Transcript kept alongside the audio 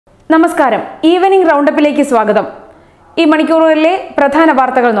നമസ്കാരം. ഈവനിംഗ് റൗണ്ടപ്പിലേക്ക് സ്വാഗതം. ഈ മണിക്കൂറുകളിലെ പ്രധാന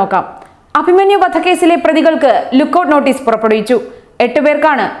വാർത്തകൾ നോക്കാം. അഭിമന്യു വധക്കേസിലെ പ്രതികൾക്ക് ലുക്കൌട്ട് നോട്ടീസ് പുറപ്പെടുവിച്ചു. 8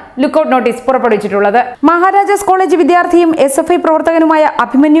 പേർക്കാണ് ലുക്കൌട്ട് നോട്ടീസ് പുറപ്പെടുവിച്ചിട്ടുള്ളത്. മഹാരാജാസ് കോളേജ് വിദ്യാർത്ഥിയും SFI പ്രവർത്തകനുമായ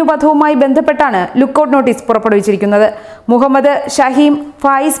അഭിമന്യു വധവുമായി ബന്ധപ്പെട്ടാണ് lookout notice പുറപ്പെടുവിച്ചിരിക്കുന്നത്. Muhammad Shaheem,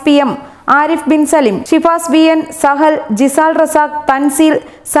 Fayis PM, Arif bin Salim, Shifas VN, Sahal, Jisal Razak, Thanseel,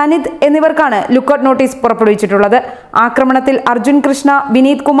 Sanid എന്നിവർക്കാണ് ലുക്കൌട്ട് നോട്ടീസ് പുറപ്പെടുവിച്ചിട്ടുള്ളത്. ആക്രമണത്തിൽ അർജുൻ കൃഷ്ണ,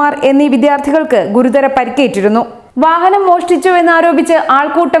 വിനീത് കുമാർ എന്നീ വിദ്യാർത്ഥികൾക്ക് ഗുരുതര പരിക്കേറ്റിരുന്നു. വാഹനം മോഷ്ടിച്ചു എന്നാരോപിച്ച്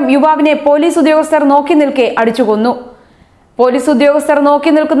ആൾക്കൂട്ടം യുവാവിനെ പോലീസ് ഉദ്യോഗസ്ഥർ നോക്കി നിൽക്കെ അടിച്ചുകൊന്നു. പോലീസ് ഉദ്യോഗസ്ഥർ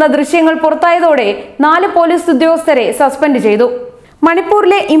നോക്കി നിൽക്കുന്ന ദൃശ്യങ്ങൾ പുറത്തായതോടെ 4 പോലീസ് ഉദ്യോഗസ്ഥരെ സസ്പെൻഡ് ചെയ്തു.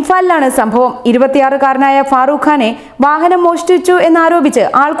 മണിപ്പൂരിലെ ഇംഫാലിലാണ് സംഭവം. 26-കാരനായ ഫാറൂഖ് ഖാനെ വാഹനം മോഷ്ടിച്ചു എന്നാരോപിച്ച്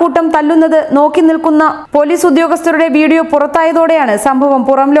ആൾക്കൂട്ടം തല്ലുന്നത് നോക്കി നിൽക്കുന്ന പോലീസ് ഉദ്യോഗസ്ഥരുടെ വീഡിയോ പുറത്തായതോടെയാണ് സംഭവം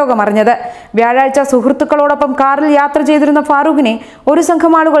പുറം ലോകമറിഞ്ഞത്. വ്യാഴാഴ്ച സുഹൃത്തുക്കളോടൊപ്പം കാറിൽ യാത്ര ചെയ്തിരുന്ന ഫാറൂഖിനെ ഒരു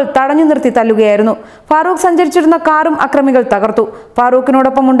സംഘം ആളുകൾ തടഞ്ഞു നിർത്തി തല്ലുകയായിരുന്നു. ഫാറൂഖ് സഞ്ചരിച്ചിരുന്ന കാറും അക്രമികൾ തകർത്തു.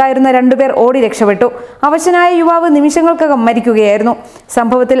 ഫാറൂഖിനോടൊപ്പം ഉണ്ടായിരുന്ന 2 പേർ ഓടി രക്ഷപ്പെട്ടു. അവശനായ യുവാവ് നിമിഷങ്ങൾക്കകം മരിക്കുകയായിരുന്നു.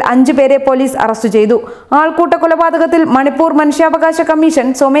 സംഭവത്തിൽ 5 പേരെ പോലീസ് അറസ്റ്റ് ചെയ്തു. ആൾക്കൂട്ട കൊലപാതകത്തിൽ മണിപ്പൂർ മനുഷ്യാവകാശ കമ്മീഷൻ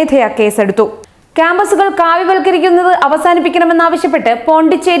സ്വമേധയാ കേസെടുത്തു. ക്യാമ്പസുകൾ കാവ്യവൽക്കരിക്കുന്നത് അവസാനിപ്പിക്കണമെന്നാവശ്യപ്പെട്ട്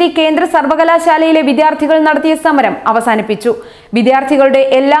പോണ്ടിച്ചേരി കേന്ദ്ര സർവകലാശാലയിലെ വിദ്യാർത്ഥികൾ നടത്തിയ സമരം അവസാനിപ്പിച്ചു. വിദ്യാർത്ഥികളുടെ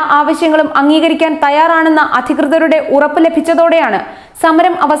എല്ലാ ആവശ്യങ്ങളും അംഗീകരിക്കാൻ തയ്യാറാണെന്ന അധികൃതരുടെ ഉറപ്പ് ലഭിച്ചതോടെയാണ്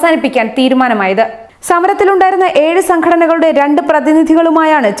സമരം അവസാനിപ്പിക്കാൻ തീരുമാനമായത്. സമരത്തിലുണ്ടായിരുന്ന 7 സംഘടനകളുടെ 2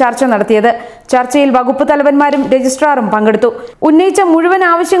 പ്രതിനിധികളുമായാണ് ചർച്ച നടത്തിയത്. ചർച്ചയിൽ വകുപ്പ് തലവന്മാരും രജിസ്ട്രാറും പങ്കെടുത്തു. ഉന്നയിച്ച മുഴുവൻ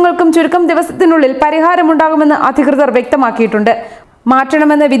ആവശ്യങ്ങൾക്കും ചുരുക്കം ദിവസത്തിനുള്ളിൽ പരിഹാരമുണ്ടാകുമെന്ന് അധികൃതർ വ്യക്തമാക്കിയിട്ടുണ്ട്.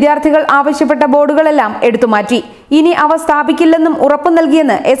 മാറ്റണമെന്ന് വിദ്യാർത്ഥികൾ ആവശ്യപ്പെട്ട ബോർഡുകളെല്ലാം എടുത്തുമാറ്റി. ഇനി അവ സ്ഥാപിക്കില്ലെന്നും ഉറപ്പു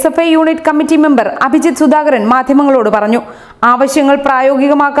നൽകിയെന്ന് SFI unit committee member Abhijith Sudhakaran മാധ്യമങ്ങളോട് പറഞ്ഞു. ആവശ്യങ്ങൾ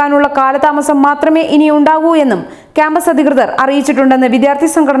പ്രായോഗികമാക്കാനുള്ള കാലതാമസം മാത്രമേ ഇനി ഉണ്ടാകൂ എന്നും ക്യാമ്പസ് അധികൃതർ അറിയിച്ചിട്ടുണ്ടെന്ന് വിദ്യാർത്ഥി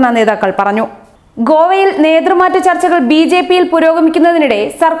സംഘടനാ നേതാക്കൾ പറഞ്ഞു. ഗോവയിൽ നേതൃമാറ്റ ചർച്ചകൾ BJPയിൽ പുരോഗമിക്കുന്നതിനിടെ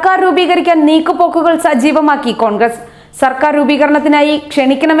സർക്കാർ രൂപീകരിക്കാൻ നീക്കുപോക്കുകൾ സജീവമാക്കി കോൺഗ്രസ്. സർക്കാർ രൂപീകരണത്തിനായി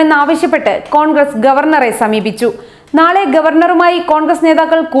ക്ഷണിക്കണമെന്നാവശ്യപ്പെട്ട് കോൺഗ്രസ് ഗവർണറെ സമീപിച്ചു. നാളെ ഗവർണറുമായി കോൺഗ്രസ്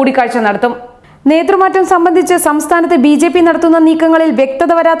നേതാക്കൾ കൂടിക്കാഴ്ച നടത്തും. നേതൃമാറ്റം സംബന്ധിച്ച് സംസ്ഥാനത്ത് BJP നടത്തുന്ന നീക്കങ്ങളിൽ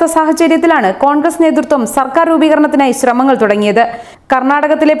വ്യക്തത വരാത്ത സാഹചര്യത്തിലാണ് കോൺഗ്രസ് നേതൃത്വം സർക്കാർ രൂപീകരണത്തിനായി ശ്രമങ്ങൾ തുടങ്ങിയത്.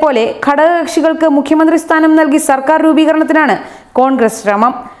 കർണാടകത്തിലെ പോലെ ഘടകകക്ഷികൾക്ക് മുഖ്യമന്ത്രി സ്ഥാനം നൽകി സർക്കാർ രൂപീകരണത്തിനാണ് കോൺഗ്രസ്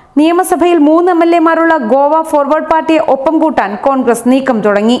ശ്രമം. നിയമസഭയിൽ 3 MLA-മാരുള്ള ഗോവ ഫോർവേഡ് പാർട്ടിയെ ഒപ്പം കൂട്ടാൻ കോൺഗ്രസ് നീക്കം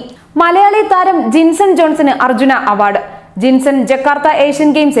തുടങ്ങി. മലയാളി താരം Jinson Johnson Arjuna award. Jinson Jakarta Asian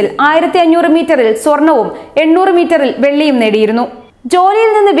ഗെയിംസിൽ 1500 മീറ്ററിൽ സ്വർണവും 800 മീറ്ററിൽ വെള്ളിയും നേടിയിരുന്നു.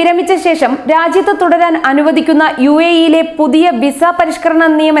 ജോലിയിൽ നിന്ന് വിരമിച്ച ശേഷം രാജ്യത്ത് തുടരാൻ അനുവദിക്കുന്ന UAE-യിലെ പുതിയ വിസ പരിഷ്കരണ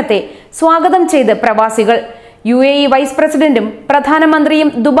നിയമത്തെ സ്വാഗതം ചെയ്ത് പ്രവാസികൾ. UAE വൈസ് പ്രസിഡന്റും പ്രധാനമന്ത്രിയും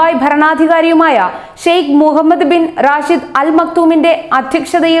Dubai ഭരണാധികാരിയുമായ Sheikh Muhammad bin Rashid അൽ മക്തൂമിന്റെ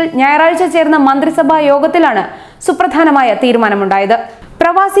അധ്യക്ഷതയിൽ ഞായറാഴ്ച ചേർന്ന മന്ത്രിസഭാ യോഗത്തിലാണ് സുപ്രധാനമായ തീരുമാനമുണ്ടായത്.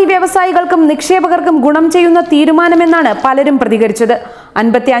 പ്രവാസി വ്യവസായികൾക്കും നിക്ഷേപകർക്കും ഗുണം ചെയ്യുന്ന തീരുമാനമെന്നാണ് പലരും പ്രതികരിച്ചത്.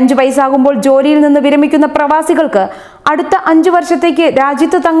 55 വയസ്സാകുമ്പോൾ ജോലിയിൽ നിന്ന് വിരമിക്കുന്ന പ്രവാസികൾക്ക് അടുത്ത 5 വർഷത്തേക്ക്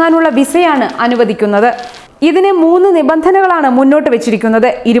രാജ്യത്ത് തങ്ങാനുള്ള വിസയാണ് അനുവദിക്കുന്നത്. ഇതിന് 3 നിബന്ധനകളാണ് മുന്നോട്ട് വെച്ചിരിക്കുന്നത്.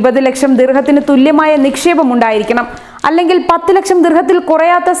 20 ലക്ഷം ദിർഹത്തിന് തുല്യമായ നിക്ഷേപം ഉണ്ടായിരിക്കണം, അല്ലെങ്കിൽ 10 ലക്ഷം ദിർഹത്തിൽ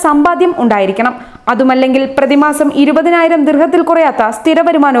കുറയാത്ത സമ്പാദ്യം ഉണ്ടായിരിക്കണം, അതുമല്ലെങ്കിൽ പ്രതിമാസം 20,000 ദിർഹത്തിൽ കുറയാത്ത സ്ഥിര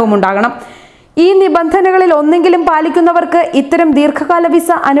വരുമാനവും ഉണ്ടാകണം. ഈ നിബന്ധനകളിൽ ഒന്നെങ്കിലും പാലിക്കുന്നവർക്ക് ഇത്തരം ദീർഘകാല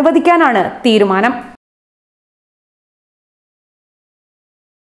വിസ അനുവദിക്കാനാണ് തീരുമാനം.